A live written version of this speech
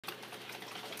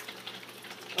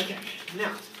Okay,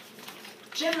 now,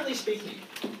 generally speaking,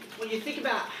 when you think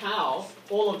about how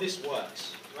all of this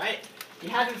works, right? You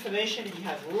have information, you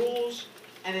have rules,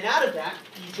 and then out of that,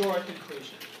 you draw a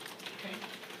conclusion. Okay?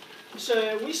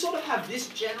 So we sort of have this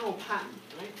general pattern,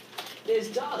 right? There's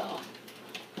data,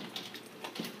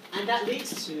 and that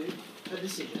leads to a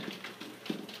decision.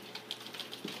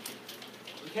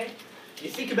 Okay? You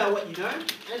think about what you know,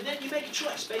 and then you make a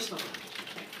choice based on it.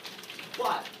 Okay?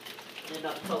 But,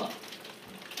 another color.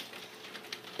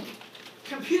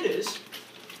 Computers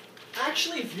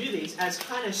actually view these as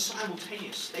kind of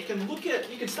simultaneous. They can look at,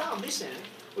 you can start on this end,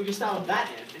 or you can start on that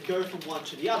end, and go from one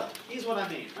to the other. Here's what I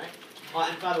mean,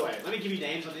 right? And by the way, let me give you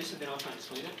names on this, and then I'll try and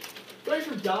explain it. Going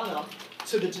from data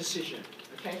to the decision,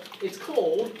 okay? It's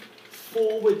called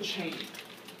forward chaining.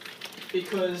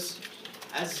 Because,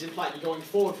 as is implied, you're going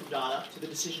forward from data to the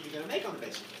decision you're going to make on the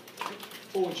basis. Okay?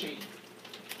 Forward chaining.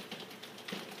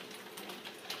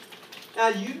 Now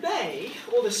you may,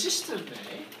 or the system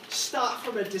may, start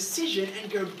from a decision and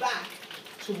go back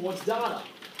towards data.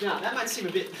 Now that might seem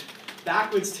a bit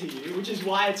backwards to you, which is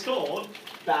why it's called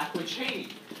backward chaining.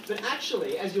 But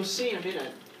actually, as you'll see in a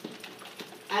minute,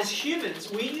 as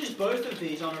humans, we use both of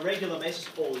these on a regular basis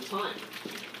all the time.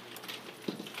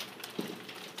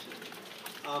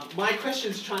 My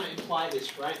question's trying to imply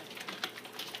this, right?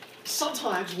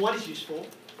 Sometimes one is useful,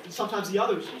 and sometimes the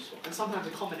other is useful, and sometimes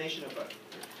a combination of both.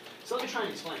 So let me try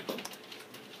and explain.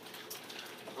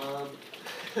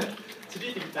 To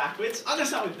do things backwards, I'm going to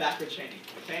start with backward chaining,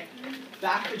 okay?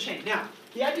 Backward chaining. Now,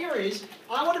 the idea is,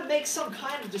 I want to make some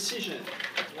kind of decision,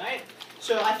 right?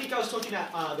 So I think I was talking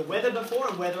about the weather before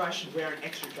and whether I should wear an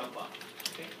extra jumper,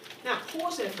 okay? Now,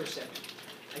 pause there for a second.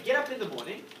 I get up in the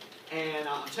morning, and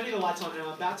I'm turning the lights on, and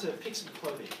I'm about to pick some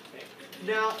clothing, okay?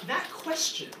 Now, that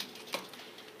question,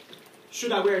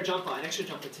 should I wear a jumper, an extra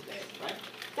jumper today, right?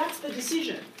 That's the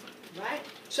decision. Right?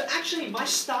 So actually my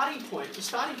starting point, the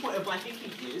starting point of my thinking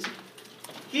is,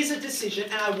 here's a decision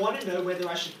and I want to know whether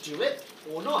I should do it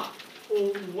or not. Or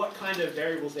what kind of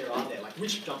variables there are there, like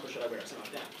which jumper should I wear,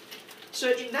 something like that.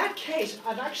 So in that case,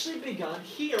 I've actually begun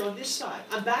here on this side.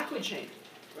 I'm backward chaining,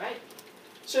 right?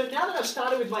 So now that I've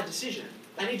started with my decision,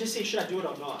 I need to see should I do it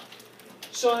or not.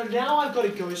 So now I've got to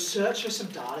go search for some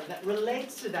data that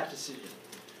relates to that decision.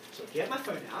 So I get my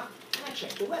phone out and I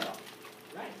check the weather,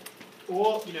 right?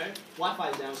 Or, you know, Wi-Fi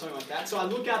is down or something like that. So I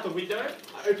look out the window,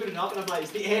 I open it up, and I'm like,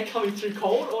 is the air coming through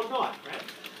cold or not, right?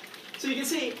 So you can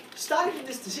see, starting from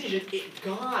this decision, it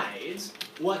guides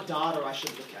what data I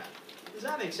should look at. Does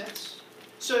that make sense?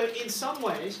 So in some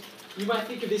ways, you might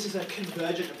think of this as a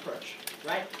convergent approach,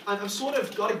 right? I've sort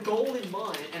of got a goal in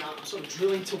mind, and I'm sort of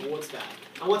drilling towards that.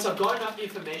 And once I've got enough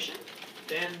information,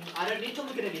 then I don't need to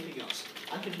look at anything else.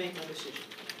 I can make my decision.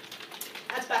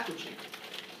 That's backward chaining.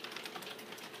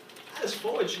 How does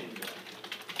forward chaining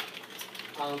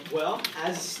work? Well,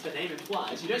 as the name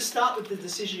implies, you don't start with the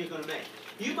decision you're going to make.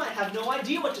 You might have no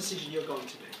idea what decision you're going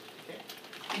to make. Okay?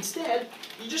 Instead,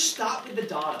 you just start with the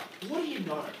data. What do you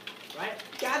know? Right?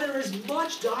 Gather as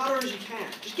much data as you can.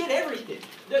 Just get everything.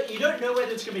 You don't know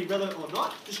whether it's going to be relevant or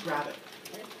not, just grab it.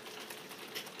 Okay?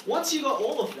 Once you've got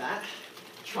all of that,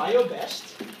 try your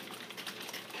best.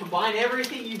 Combine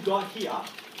everything you've got here,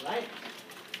 right?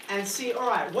 And see, all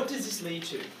right, what does this lead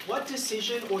to? What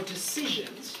decision or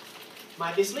decisions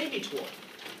might this lead me toward?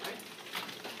 Right?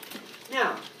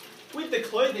 Now, with the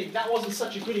clothing, that wasn't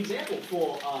such a good example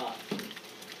for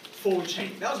forward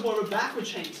chaining. That was more of a backward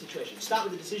chaining situation. Start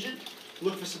with a decision,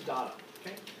 look for some data.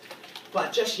 Okay?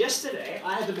 But just yesterday,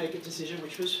 I had to make a decision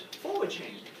which was forward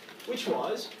chaining, which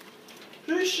was,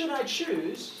 who should I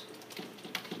choose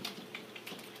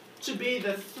to be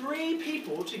the 3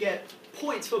 people to get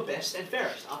points for best and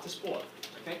fairest after sport?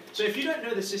 Okay? So if you don't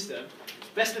know the system,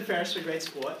 best and fairest for great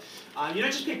sport, you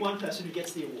don't just pick one person who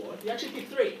gets the award, you actually pick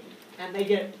 3. And they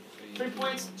get 3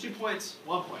 points, 2 points,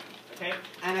 1 point. Okay?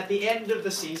 And at the end of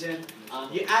the season,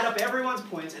 you add up everyone's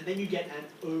points and then you get an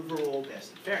overall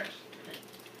best and fairest. Okay?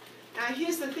 Now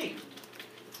here's the thing.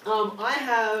 I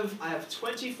have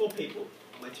 24 people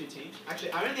on my 2 teams.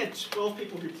 Actually, I only had 12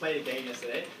 people who played a game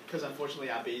yesterday because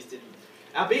unfortunately our Bs didn't.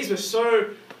 Our Bs were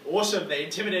so awesome, they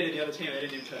intimidated the other team, they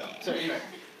didn't even turn up. So anyway,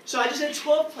 so I just had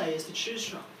 12 players to choose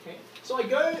from. Okay? So I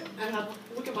go and have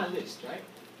a look at my list, right?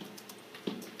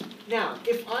 Now,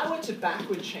 if I were to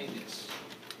backward chain this,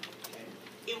 okay,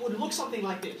 it would look something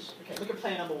like this. Okay, look at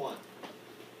player number 1.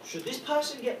 Should this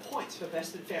person get points for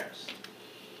best and fairest?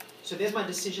 So there's my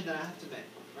decision that I have to make,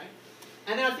 right?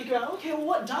 And then I think about, okay, well,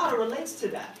 what data relates to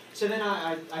that? So then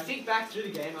I think back through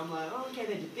the game, I'm like, oh, okay,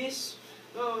 they did this.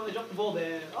 Oh, they dropped the ball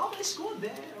there. Oh, they scored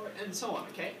there, and so on,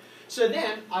 okay? So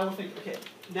then I will think, okay,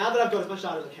 now that I've got as much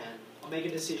data as I can, I'll make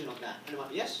a decision on that. And it might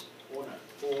be yes or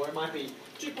no. Or it might be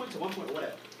 2 points or 1 point or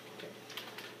whatever. Okay.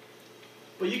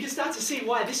 But you can start to see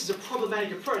why this is a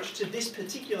problematic approach to this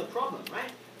particular problem,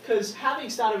 right? Because having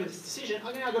started with this decision,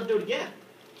 I've got to do it again.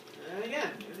 And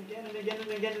again, and again, and again,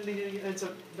 and again, and again. And it's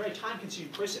a very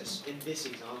time-consuming process in this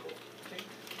example. Okay?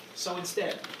 So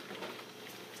instead,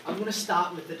 I'm going to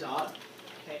start with the data.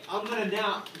 Okay? I'm going to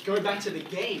now go back to the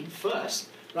game first,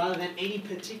 rather than any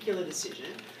particular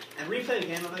decision, and replay the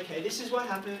game of, okay, this is what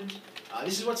happened,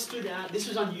 this is what stood out, this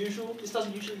was unusual, this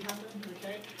doesn't usually happen,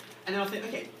 okay? And then I'll think,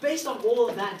 okay, based on all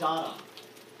of that data,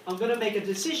 I'm going to make a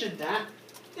decision that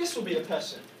this will be the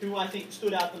person who I think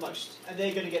stood out the most, and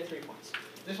they're going to get 3 points.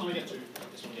 This one will get 2,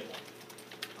 this one will get 1.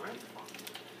 Alright?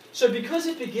 So because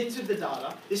it begins with the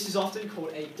data, this is often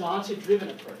called a data-driven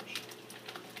approach.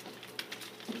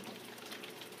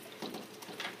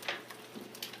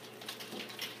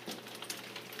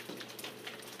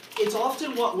 It's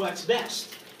often what works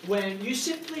best when you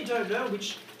simply don't know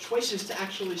which choices to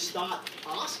actually start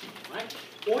asking, right?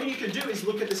 All you can do is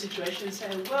look at the situation and say,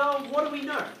 well, what do we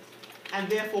know? And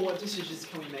therefore, what decisions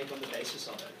can we make on the basis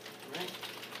of it, right?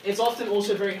 It's often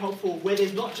also very helpful where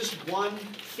there's not just one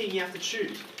thing you have to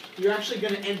choose. You're actually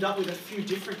going to end up with a few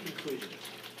different conclusions,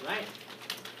 right?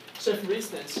 So for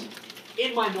instance,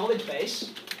 in my knowledge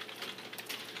base,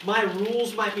 my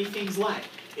rules might be things like,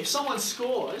 if someone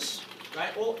scores,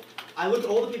 right, or I look at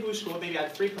all the people who scored, maybe I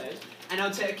have 3 players, and I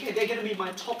would say, okay, they're going to be my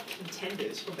top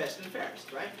contenders for best and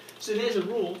fairest, right? So there's a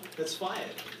rule that's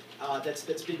fired, that's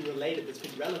been related, that's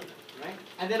been relevant, right?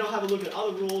 And then I'll have a look at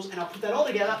other rules, and I'll put that all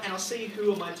together, and I'll see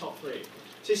who are my top 3.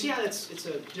 So you see how it's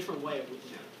a different way of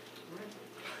looking at it, right?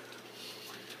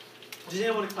 Does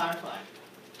anyone want to clarify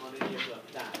on any of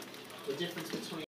that? The difference between